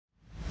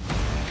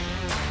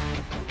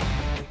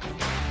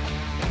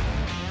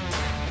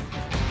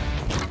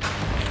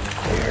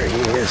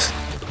is.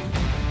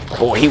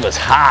 Boy, he was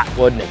hot,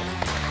 wasn't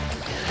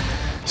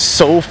he?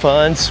 So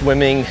fun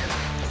swimming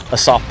a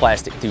soft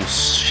plastic through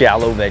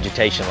shallow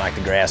vegetation like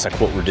the grass, like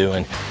what we're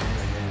doing.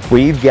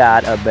 We've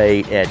got a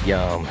bait at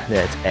YUM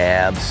that's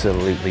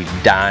absolutely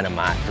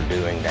dynamite for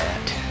doing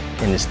that.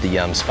 And it's the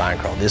YUM Spine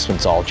Craw. This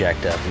one's all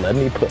jacked up. Let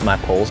me put my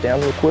poles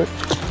down real quick.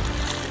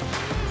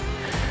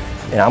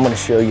 And I'm gonna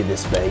show you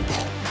this bait.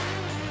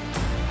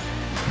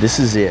 This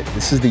is it.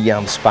 This is the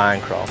YUM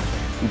Spine Craw.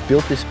 We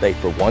built this bait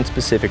for one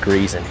specific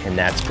reason, and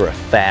that's for a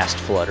fast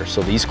flutter.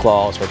 So these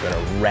claws are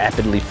gonna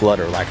rapidly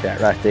flutter like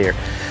that right there.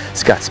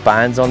 It's got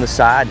spines on the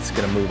side. It's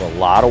gonna move a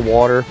lot of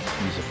water.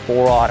 Use a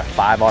 4/0, a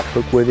 5/0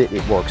 hook with it.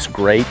 It works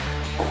great.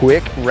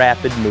 Quick,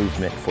 rapid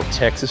movement for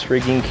Texas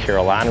rigging,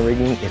 Carolina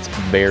rigging. It's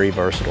very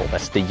versatile.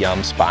 That's the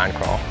YUM Spine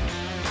Craw.